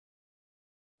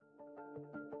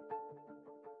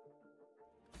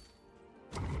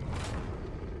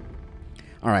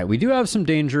All right, we do have some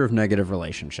danger of negative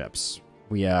relationships.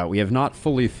 We have not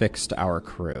fully fixed our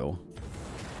crew.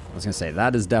 I was going to say,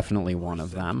 that is definitely one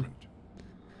of them.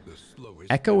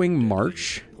 Echoing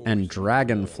March and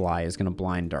Dragonfly is going to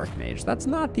blind Dark Mage. That's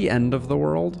not the end of the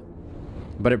world,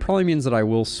 but it probably means that I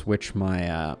will switch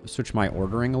my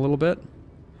ordering a little bit.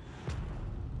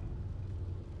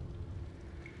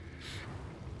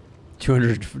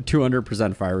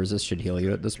 200% fire resist should heal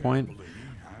you at this point.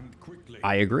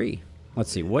 I agree. Let's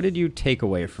see. What did you take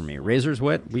away from me? Razor's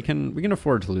Wit. We can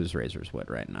afford to lose Razor's Wit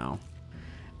right now.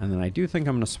 And then I do think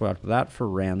I'm going to swap that for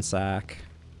Ransack.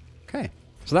 Okay.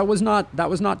 So that was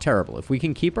not terrible. If we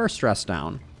can keep our stress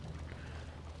down,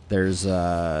 there's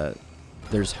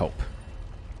hope.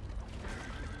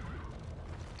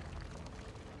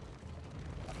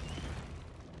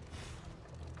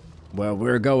 Well,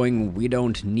 we're going, we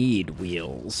don't need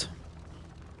wheels.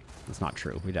 That's not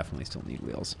true. We definitely still need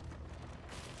wheels.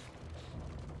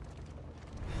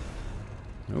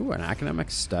 Ooh, an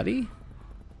academic study?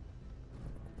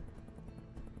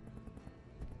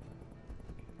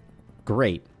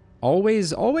 Great.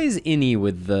 Always innie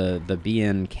with the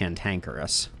being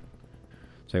cantankerous.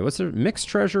 So what's the mixed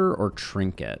treasure or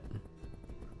trinket?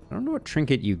 I don't know what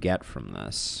trinket you get from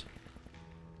this.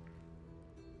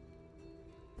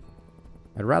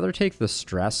 I'd rather take the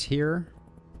stress here.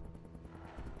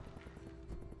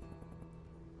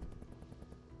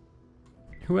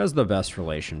 Who has the best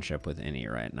relationship with Innie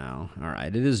right now?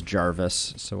 Alright, it is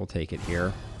Jarvis, so we'll take it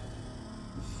here.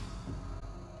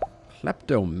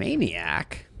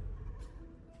 Kleptomaniac?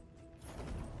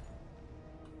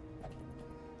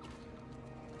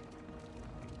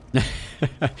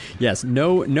 Yes,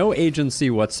 no agency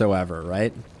whatsoever,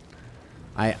 right?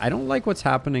 I don't like what's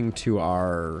happening to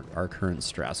our current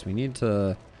stress. We need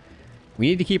to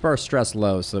keep our stress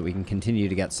low so that we can continue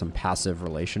to get some passive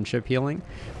relationship healing.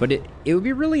 But it would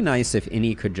be really nice if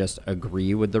Innie could just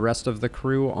agree with the rest of the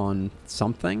crew on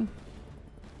something.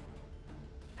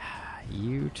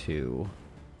 You two.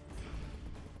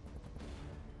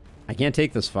 I can't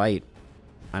take this fight,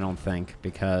 I don't think,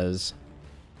 because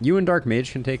you and Dark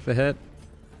Mage can take the hit.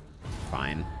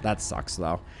 Fine. That sucks,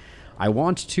 though. I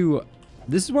want to...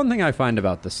 This is one thing I find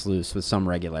about the Sleuths with some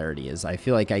regularity, is I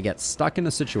feel like I get stuck in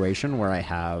a situation where I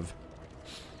have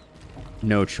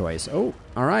no choice. Oh,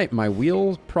 all right. My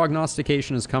wheel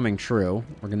prognostication is coming true.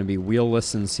 We're going to be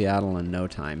wheelless in Seattle in no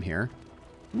time here.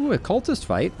 Ooh, a cultist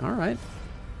fight. All right.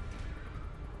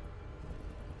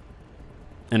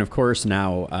 And of course,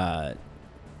 now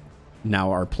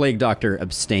our Plague Doctor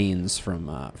abstains from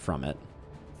it.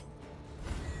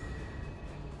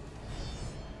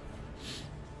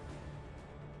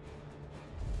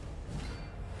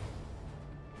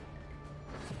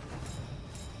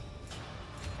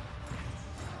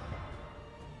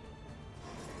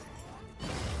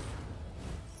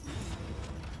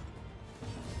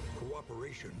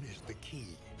 Cooperation is the key.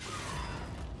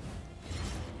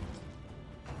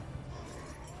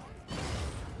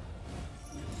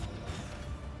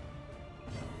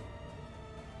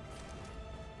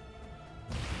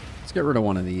 Let's get rid of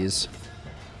one of these.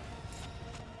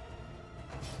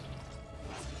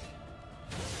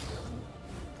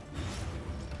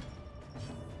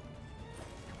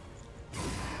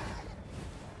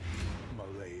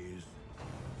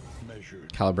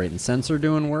 Calibrate and sensor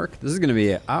doing work. This is going to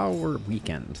be our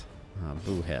weekend.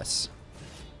 Boo hiss.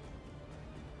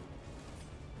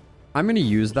 I'm going to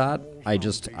use that.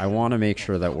 I want to make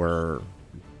sure that we're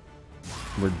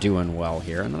doing well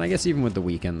here. And then I guess even with the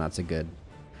weekend, that's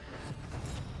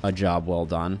a job well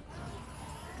done.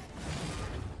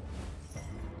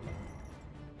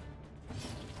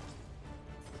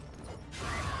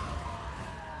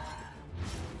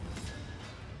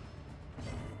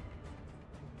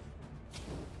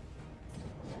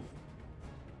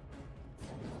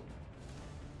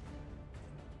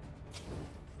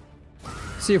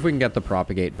 See if we can get the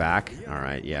propagate back. All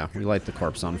right, yeah, we light the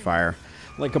corpse on fire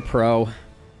like a pro.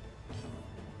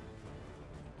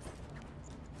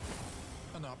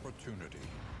 An opportunity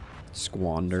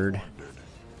Squandered.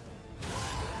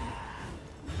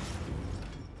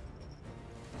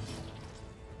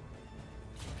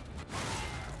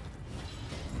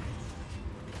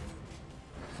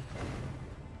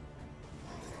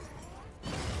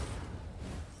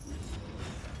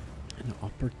 An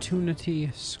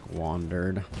opportunity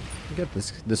squandered. Get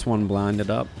this one blinded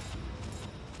up.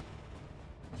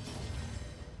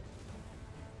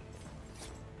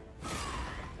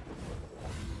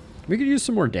 We could use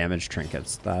some more damage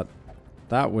trinkets. That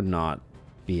would not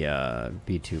be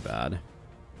too bad.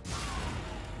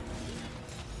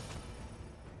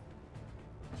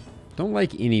 Don't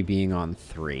like any being on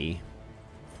 3.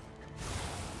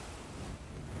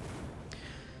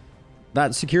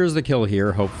 That secures the kill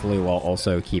here, hopefully, while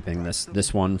also keeping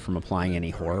this one from applying any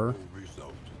horror.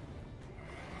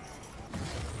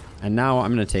 And now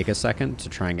I'm going to take a second to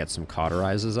try and get some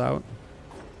cauterizes out.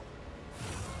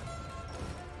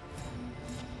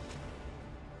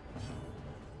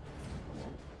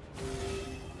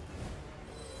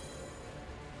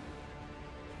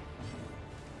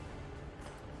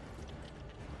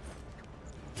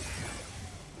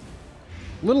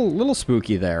 Little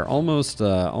spooky there. Almost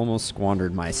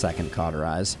squandered my second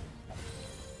cauterize.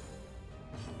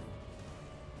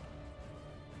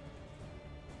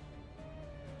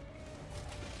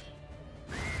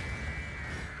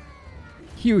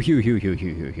 Hew.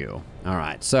 All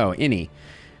right, so Innie,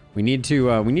 we need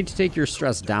to take your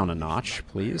stress down a notch,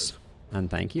 please, and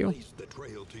thank you.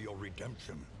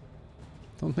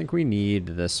 Don't think we need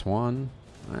this one.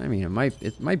 I mean,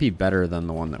 it might be better than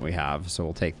the one that we have, so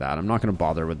we'll take that. I'm not going to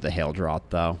bother with the hail drought,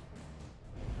 though.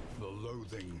 The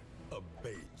loathing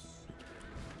abates.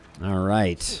 All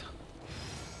right.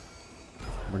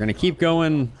 We're going to keep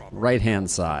going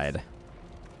right-hand side.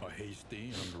 A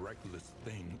hasty and reckless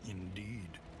thing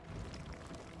indeed.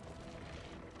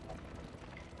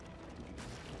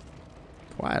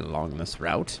 Quite along this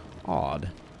route. Odd.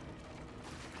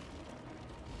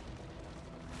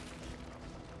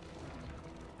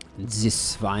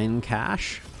 This fine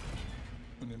cache.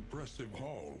 An impressive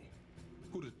haul.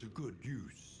 Put it to good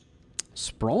use.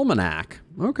 Spralmanac.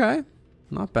 Okay.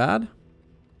 Not bad.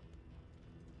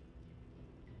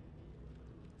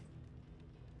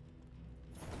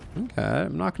 Okay,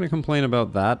 I'm not going to complain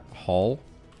about that haul.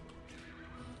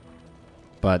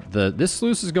 But this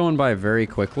sluice is going by very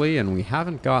quickly, and we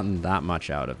haven't gotten that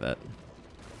much out of it.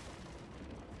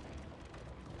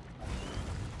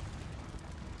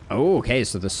 Oh, okay,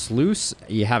 so the sluice,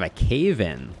 you have a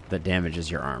cave-in that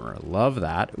damages your armor. Love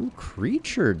that. Ooh,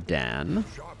 creature den.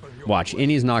 Watch,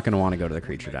 Innie's not going to want to go to the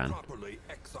creature den.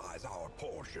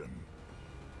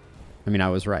 I mean, I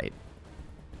was right.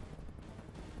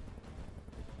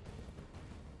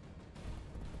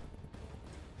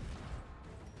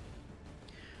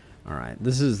 All right,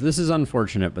 this is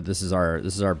unfortunate, but this is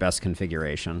our best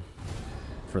configuration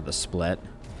for the split.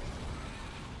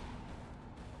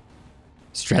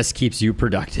 Stress keeps you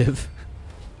productive.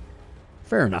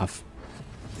 Fair enough.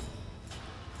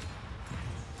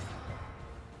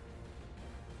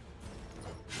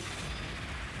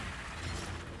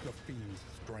 The fiend's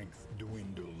strength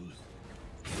dwindles.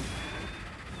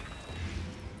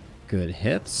 Good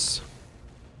hits.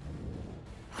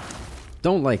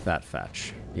 Don't like that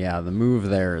fetch. Yeah, the move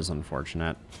there is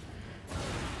unfortunate.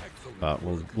 But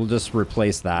we'll just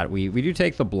replace that. We do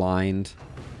take the blind.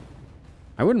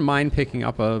 I wouldn't mind picking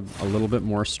up a little bit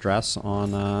more stress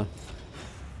on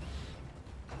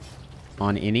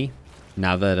Innie.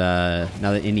 Now that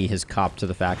Innie has copped to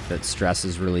the fact that stress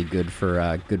is really good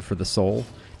for the soul.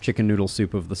 Chicken noodle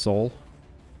soup of the soul.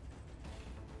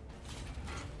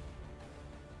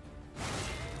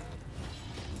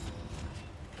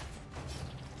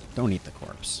 Don't eat the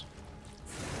corpse.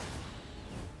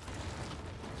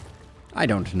 I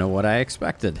don't know what I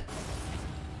expected.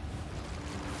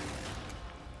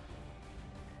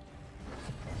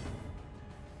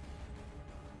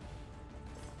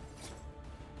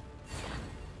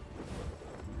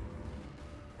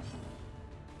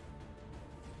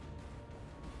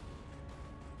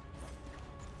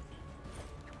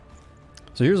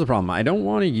 So here's the problem. I don't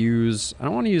want to use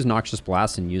Noxious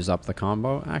Blast and use up the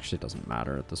combo. Actually, it doesn't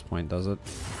matter at this point, does it?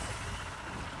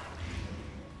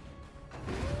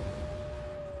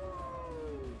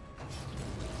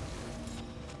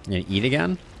 You gonna eat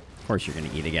again? Of course you're gonna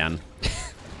eat again.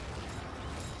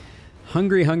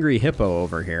 Hungry hippo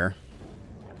over here.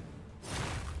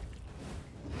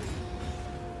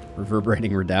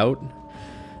 Reverberating Redoubt.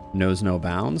 Knows no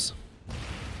bounds.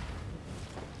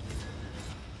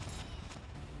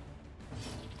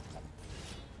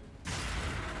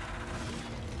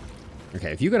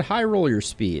 Okay, if you could high roll your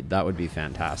speed, that would be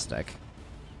fantastic.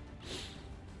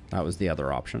 That was the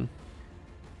other option.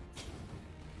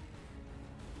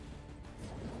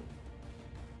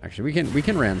 Actually, we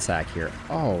can ransack here.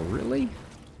 Oh, really?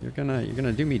 You're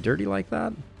gonna do me dirty like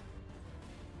that?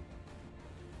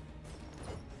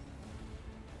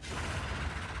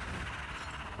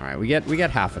 All right, we get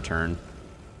half a turn.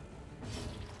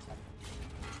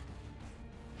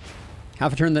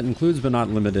 Half a turn that includes but not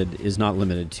limited is not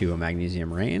limited to a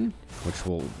Magnesium Rain, which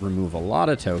will remove a lot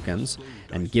of tokens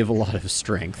and give a lot of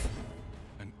strength.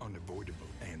 An unavoidable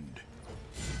end.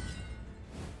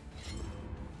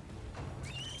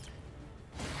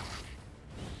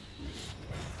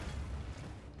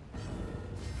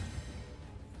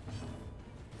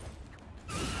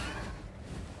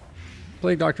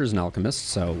 Plague Doctor's an alchemist,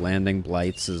 so landing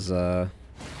blights is not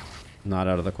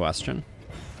out of the question.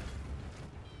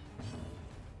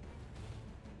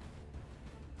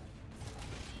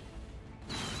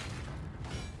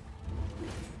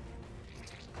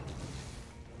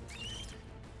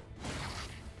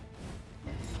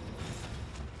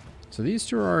 So these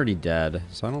two are already dead,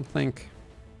 so I don't think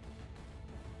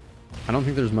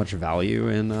there's much value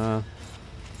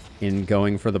in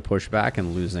going for the pushback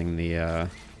and losing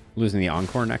the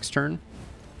encore next turn.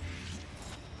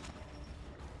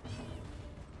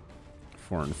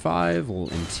 4 and 5, we'll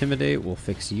intimidate, we'll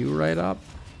fix you right up.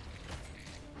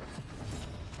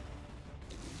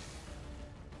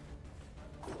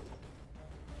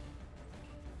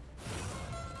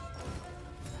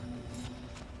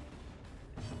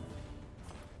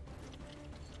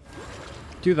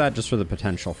 Do that just for the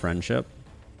potential friendship.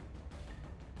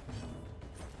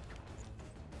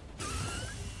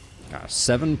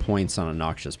 7 points on a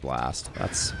Noxious Blast.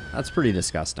 That's pretty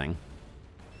disgusting.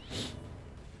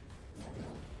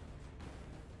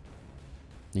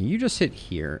 Now you just hit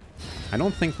here. I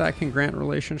don't think that can grant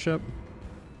relationship.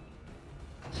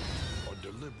 A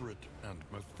deliberate and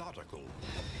methodical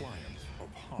appliance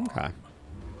of harm. Okay.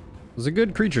 It was a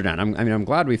good creature den. I'm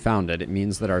glad we found it. It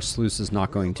means that our sluice is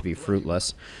not going to be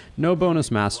fruitless. No bonus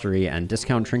mastery, and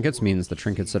discount trinkets means the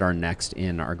trinkets that are next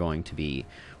in are going to be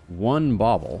 1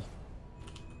 bauble.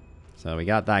 So we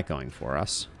got that going for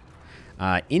us.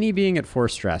 Any being at 4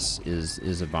 stress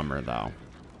is a bummer, though.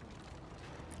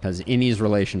 Because Innie's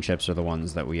relationships are the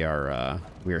ones that we are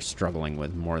struggling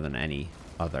with more than any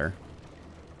other.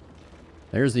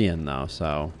 There's the inn, though,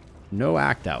 so no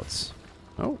act outs.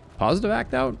 Oh, positive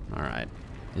act out? Alright.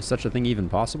 Is such a thing even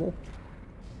possible?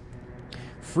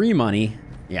 Free money.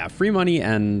 Yeah, free money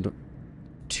and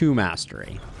 2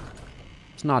 mastery.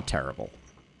 It's not terrible.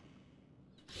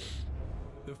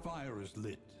 The fire is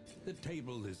lit. The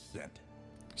table is set.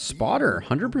 Spotter.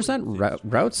 100%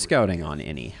 route scouting on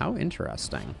Innie. How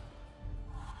interesting.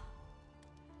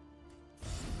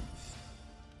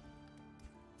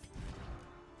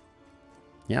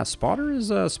 Yeah, Spotter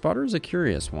is a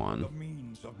curious one. The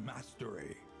means of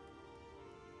mastery.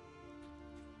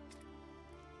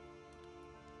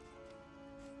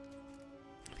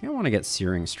 I think I want to get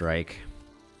Searing Strike.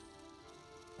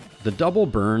 The double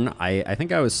burn, I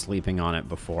think I was sleeping on it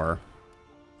before.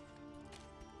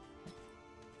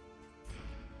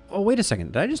 Oh, wait a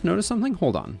second. Did I just notice something?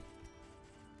 Hold on.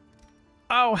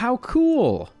 Oh, how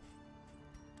cool.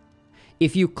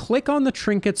 If you click on the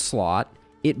trinket slot,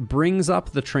 it brings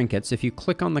up the trinkets. If you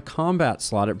click on the combat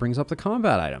slot, it brings up the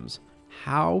combat items.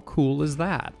 How cool is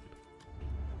that?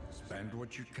 Spend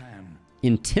what you can.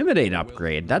 Intimidate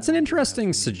upgrade. That's an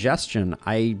interesting suggestion.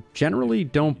 I generally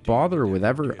don't bother with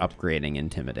ever upgrading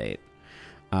Intimidate.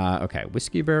 Okay,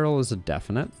 Whiskey Barrel is a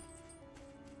definite.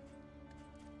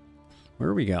 Where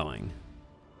are we going?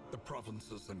 The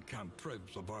provinces and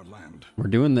cantrevs of our land. We're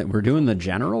doing the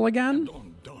general again?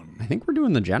 I think we're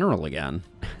doing the general again.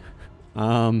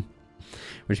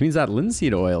 Which means that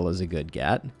linseed oil is a good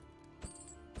get.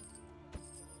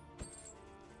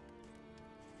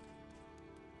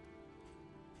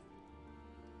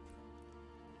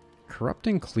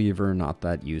 Corrupting Cleaver, not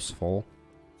that useful.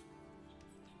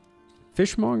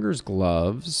 Fishmonger's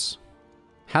Gloves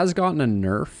has gotten a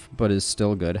nerf, but is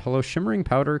still good. Hello, Shimmering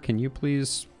Powder, can you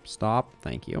please stop?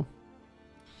 Thank you.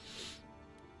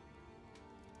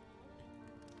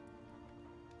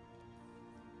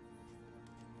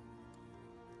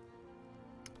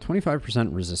 %,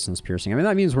 resistance piercing. I mean,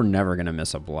 that means we're never going to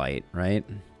miss a blight, right?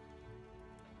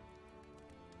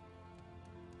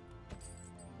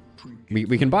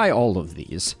 We can buy all of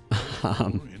these.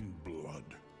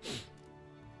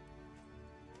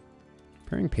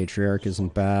 Pairing Patriarch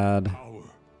isn't bad. Power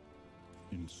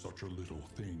in such a little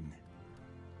thing.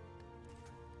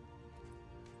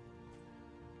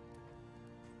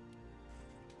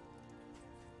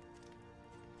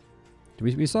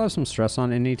 We still have some stress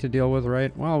on Innie to deal with,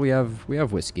 right? Well, we have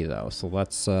whiskey though, so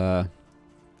let's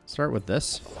start with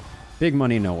this. Big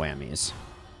money, no whammies.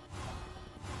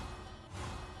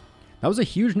 That was a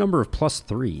huge number of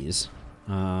 +3s.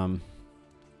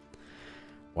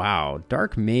 Wow,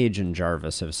 Dark Mage and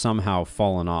Jarvis have somehow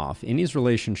fallen off. Innie's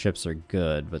relationships are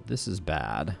good, but this is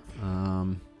bad.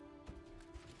 I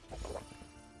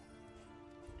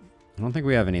don't think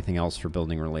we have anything else for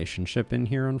building relationship in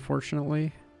here,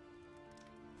 unfortunately.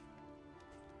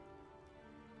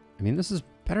 I mean, this is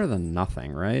better than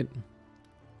nothing, right?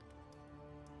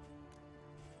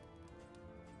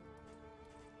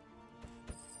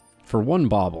 For 1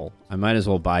 bauble, I might as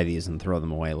well buy these and throw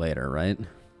them away later, right?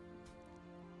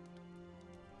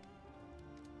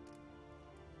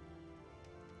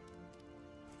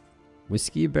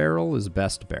 Whiskey barrel is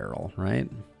best barrel, right?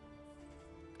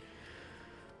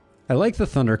 I like the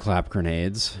thunderclap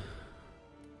grenades.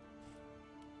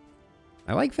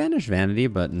 I like Vanish Vanity,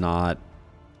 but not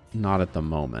at the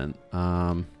moment.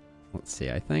 Let's see,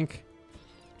 I think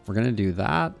we're gonna do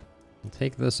that. We'll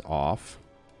take this off.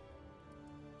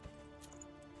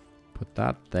 Put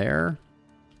that there.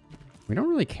 We don't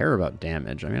really care about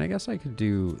damage. I mean, I guess I could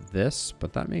do this,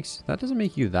 but that doesn't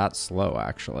make you that slow,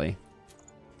 actually.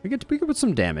 We could put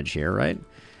some damage here, right?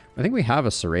 I think we have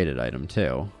a serrated item,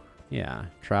 too. Yeah,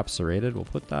 trap serrated. We'll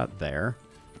put that there.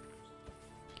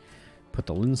 Put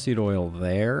the linseed oil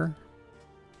there.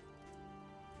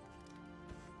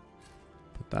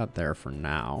 Put that there for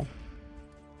now.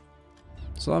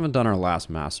 Still haven't done our last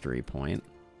mastery point.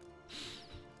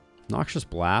 Noxious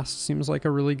Blast seems like a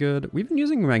really good... We've been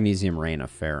using Magnesium Rain a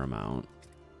fair amount.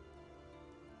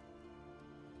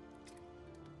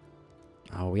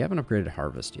 Oh, we haven't upgraded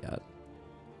Harvest yet.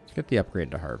 Let's get the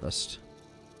upgrade to Harvest.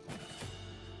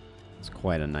 It's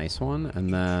quite a nice one.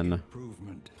 And then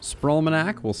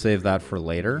Sprulmanac, we'll save that for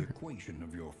later.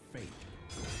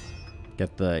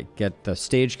 Get the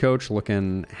stagecoach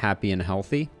looking happy and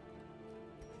healthy.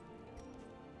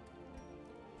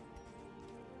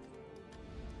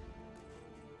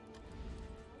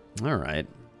 All right,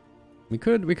 we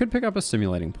could pick up a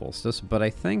Simulating Poultice, but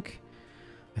I think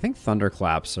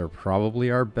Thunderclaps are probably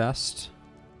our best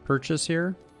purchase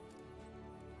here.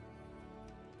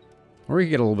 Or we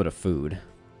could get a little bit of food.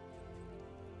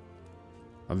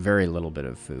 A very little bit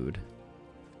of food.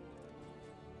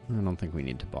 I don't think we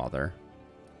need to bother.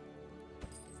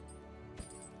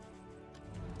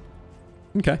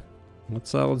 Okay,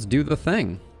 let's do the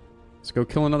thing. Let's go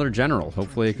kill another general.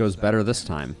 Hopefully it goes better this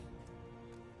time.